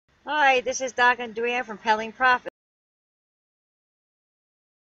Hi, this is Doc and Duane from Peddling Profits.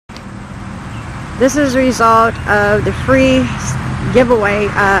 This is a result of the free giveaway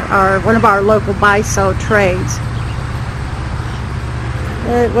at one of our local buy-sell trades.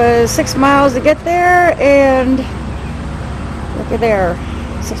 It was 6 miles to get there, and look at there,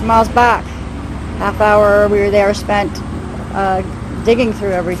 6 miles back. Half hour we were there spent digging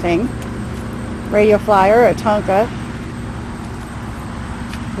through everything. Radio flyer, a Tonka.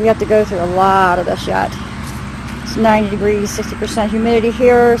 We have to go through a lot of this yet. It's 90 degrees, 60% humidity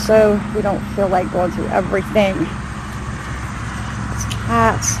here, so we don't feel like going through everything. It's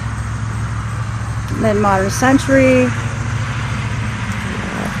cats, mid-modern century,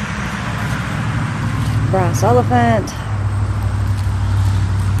 brass elephant,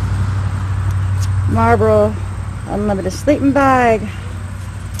 Marlboro unlimited sleeping bag.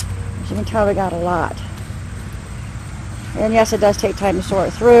 As you can tell, we got a lot. And yes, it does take time to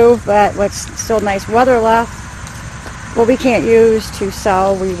sort through, but what's still nice weather left, what we can't use to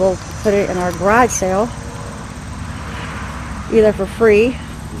sell, we will put it in our garage sale, either for free,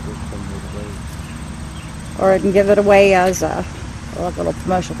 or I can give it away as a little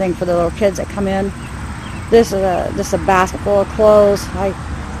promotional thing for the little kids that come in. This is just a basket full of clothes. I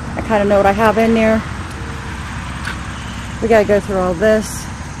kind of know what I have in there. We got to go through all this.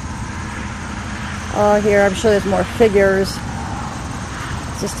 Here, I'm sure there's more figures.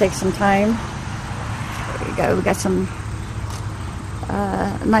 Just takes some time. There you go. We got some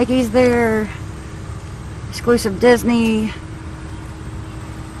Nikes there. Exclusive Disney.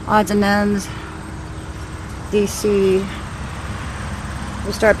 Odds and ends. DC.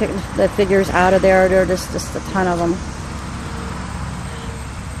 We start picking the figures out of there. There are just a ton of them.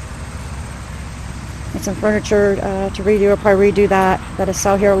 And some furniture to redo. We'll probably redo that. That'll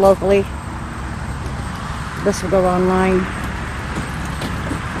sell here locally. This will go online.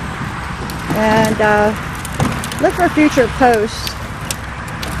 And look for future posts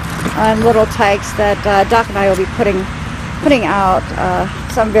on little tykes that Doc and I will be putting out.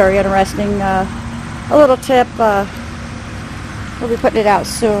 Some very interesting. A little tip. We'll be putting it out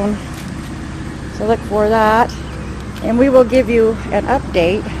soon. So look for that. And we will give you an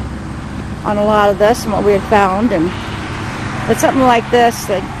update on a lot of this and what we had found. And but something like this,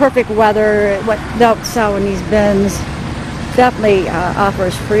 the perfect weather, what they'll sell in these bins, definitely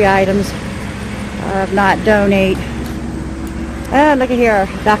offers free items. If not, donate. And look at here,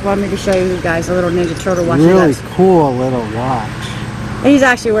 Doc wanted me to show you guys a little Ninja Turtle watch. Really cool little watch. And he's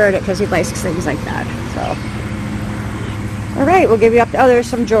actually wearing it because he likes things like that. So, all right, we'll give you up. Oh, there's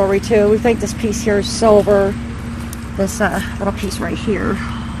some jewelry too. We think this piece here is silver. This little piece right here.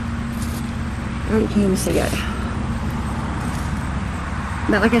 Oh, you can't even see it.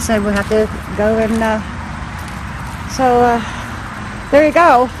 But like I said, we'll have to go and there you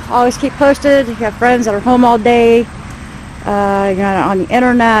go. Always keep posted. You have friends that are home all day, you're not on the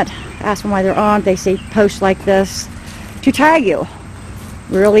internet, ask them why they're on. They see posts like this to tag you.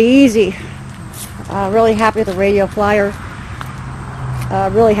 Really easy. Really happy with the radio flyer.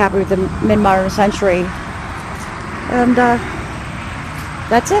 Really happy with the mid-modern century. And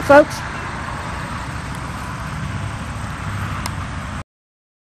that's it, folks.